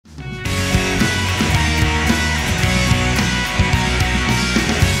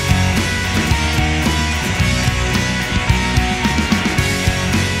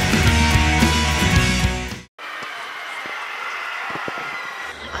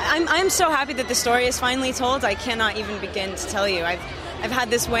I'm so happy that the story is finally told. I cannot even begin to tell you. I've had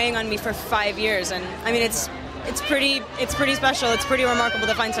this weighing on me for 5 years, and I mean it's pretty special. It's pretty remarkable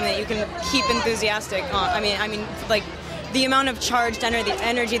to find something that you can keep enthusiastic on. I mean like the amount of charged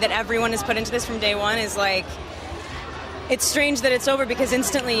energy that everyone has put into this from day one is like, it's strange that it's over because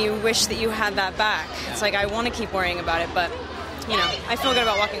instantly you wish that you had that back. It's like I want to keep worrying about it, but you know, I feel good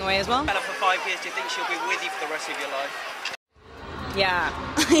about walking away as well. For 5 years, do you think she'll be with you for the rest of your life? Yeah,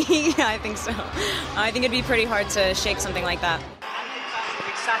 yeah, I think so. I think it'd be pretty hard to shake something like that. Are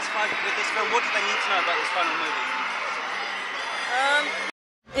you satisfied with this film? What do they need to know about this final movie?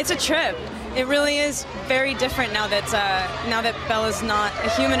 It's a trip. It really is very different now that Bella's not a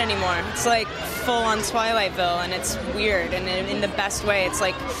human anymore. It's like full-on Twilightville, and it's weird, and in the best way. It's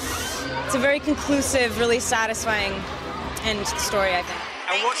like, it's a very conclusive, really satisfying end story, I think.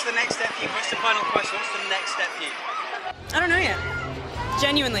 And what's the next step for you? What's the final question? What's the next step for you? I don't know yet.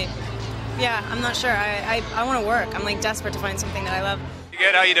 Genuinely. Yeah, I'm not sure. I want to work. I'm like desperate to find something that I love. You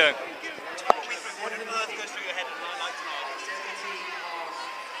good? How you doing? What on earth goes through your head at night tonight?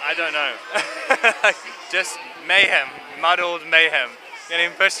 I don't know. Just mayhem, muddled mayhem,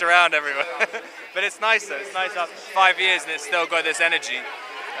 getting pushed around everywhere. But it's nice though. It's nice after 5 years and it's still got this energy.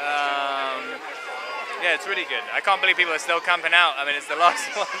 Yeah, it's really good. I can't believe people are still camping out. I mean, it's the last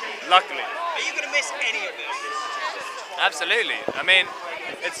one, luckily. Are you going to miss any of this? Absolutely. I mean,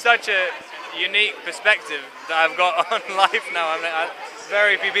 it's such a unique perspective that I've got on life now. I mean,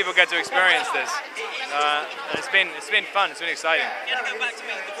 very few people get to experience this. And it's been fun. It's been exciting. If you had to go back to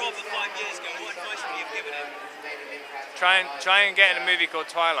meet the Rob of 5 years ago, what advice would you have given him? Try and get in a movie called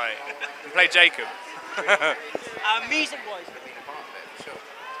Twilight and play Jacob. Music-wise.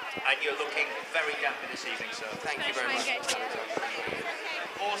 And you're looking very dappy this evening, so thank you very much.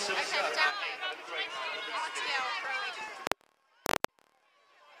 Awesome stuff.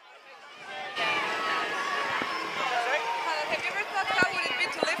 Have you ever thought how would it be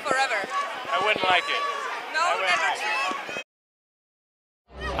to live forever? I wouldn't like it. No,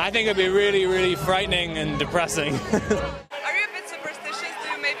 never. I think it'd be really, really frightening and depressing. Are you a bit superstitious? Do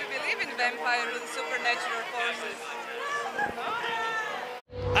you maybe believe in vampires and supernatural forces?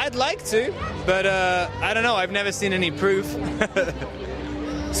 I'd like to, but I don't know. I've never seen any proof.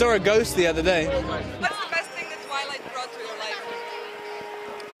 Saw a ghost the other day. What's the best thing that Twilight brought to your life?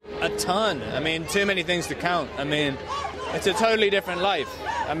 A ton. I mean, too many things to count. I mean, it's a totally different life.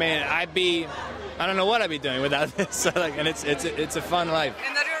 I mean, I don't know what I'd be doing without this. So, like, and it's a fun life.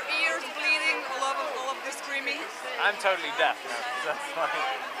 And are your ears bleeding all of the screaming? I'm totally deaf now. That's fine.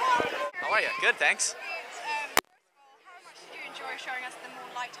 How are you? Good, thanks. How much did you enjoy showing us the more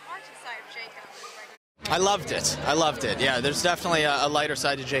light-hearted side of Jacob? I loved it. Yeah, there's definitely a lighter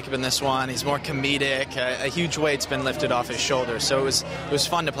side to Jacob in this one. He's more comedic. A huge weight's been lifted off his shoulders, so it was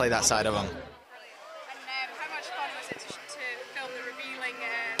fun to play that side of him. And how much fun was it to film the revealing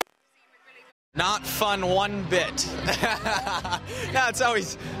scene with Billy? Not fun one bit. Yeah, it's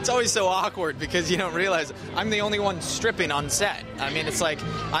always so awkward because you don't realize I'm the only one stripping on set. I mean, it's like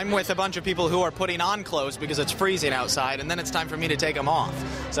I'm with a bunch of people who are putting on clothes because it's freezing outside, and then it's time for me to take them off.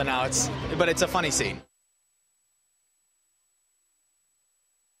 So now it's a funny scene.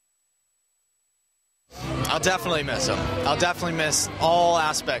 I'll definitely miss him. I'll definitely miss all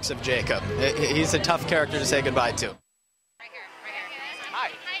aspects of Jacob. He's a tough character to say goodbye to. Hi.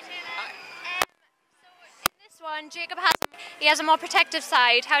 So in this one, Jacob has a more protective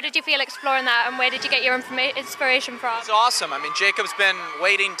side. How did you feel exploring that, and where did you get your inspiration from? It's awesome. I mean, Jacob's been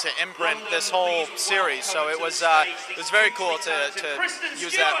waiting to imprint this whole series, so it was very cool to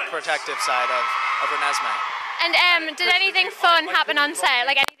use that protective side of Renesmee. And did anything fun happen on set?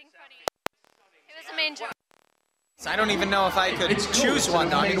 Like anything funny? It was the main joke. I don't even know if I could choose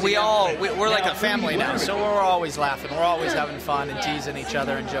one, though. I mean, we're like a family now, so we're always laughing. We're always having fun and teasing each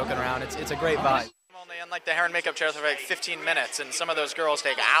other and joking around. It's a great vibe. I'm only in like the hair and makeup chair for like 15 minutes, and some of those girls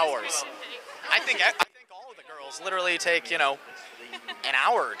take hours. I think all of the girls literally take, an hour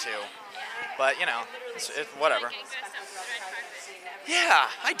or two. But, it's whatever. Yeah,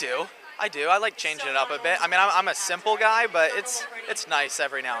 I do. I like changing it up a bit. I mean, I'm a simple guy, but it's nice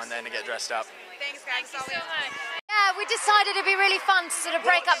every now and then to get dressed up. Thanks, guys. Thank you so much. Yeah, we decided it'd be really fun to sort of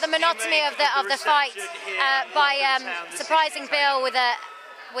break up the monotony of the fight by surprising Bill with a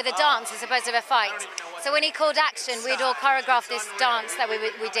dance as opposed to a fight. So when he called action, we'd all choreographed this dance that we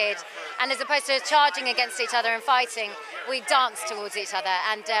did, and as opposed to charging against each other and fighting, we danced towards each other,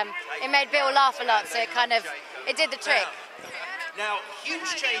 and it made Bill laugh a lot. So it did the trick. Now,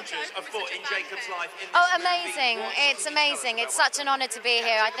 huge changes afoot in Jacob's life. Oh, amazing. It's amazing. It's such an honour to be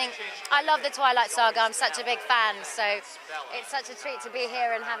here. I think I love the Twilight Saga. I'm such a big fan, so it's such a treat to be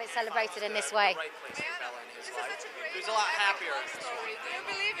here and have it celebrated in this way. He's a lot happier. Story. Do you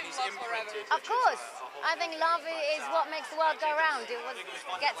believe in love forever? Of course. I think love is what makes the world go round. It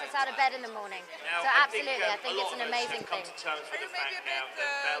gets us out of bed in the morning. So absolutely, I think it's an amazing thing. Are you maybe a bit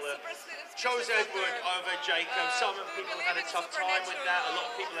superstitious? Chose Edward over Jacob. Some people have had a tough time with that. A lot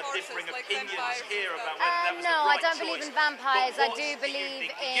of people have differing opinions here about whether that was No, the right I don't believe in vampires. I do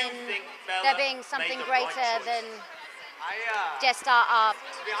believe in there being something greater than just our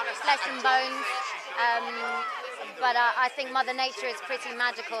flesh and bones. But I think Mother Nature is pretty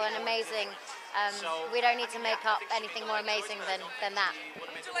magical and amazing. We don't need to make up anything more amazing than that.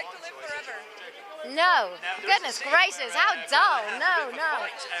 Would you like to live forever? No, goodness gracious, how dull. No.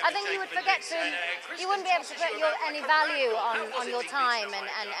 I think you would forget to, you wouldn't be able to put any value on your time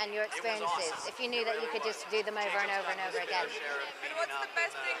and your experiences if you knew that you could just do them over and over and over again. And what's the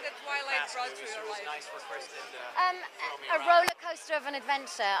best thing that Twilight brought to your life? A roller coaster of an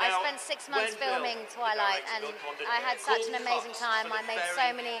adventure. I spent 6 months filming Twilight and I had such an amazing time. I made so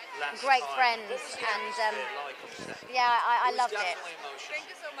many great friends and yeah, I loved it. Thank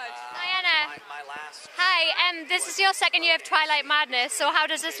you so much. Diana. Hi, this is your second year of Twilight Madness, so how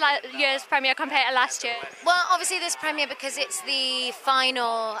does this year's premiere compare to last year? Well, obviously this premiere, because it's the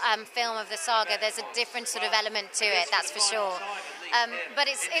final film of the saga, there's a different sort of element to it, that's for sure. But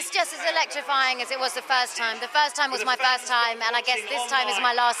it's just as electrifying as it was the first time. The first time was my first time, and I guess this time is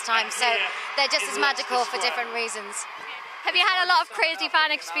my last time, so they're just as magical for different reasons. Have you had a lot of crazy fan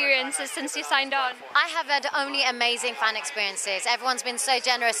experiences since you signed on? I have had only amazing fan experiences. Everyone's been so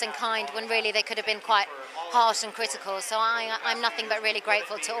generous and kind when really they could have been quite harsh and critical. So I'm nothing but really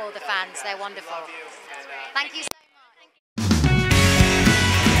grateful to all the fans. They're wonderful. Thank you so much.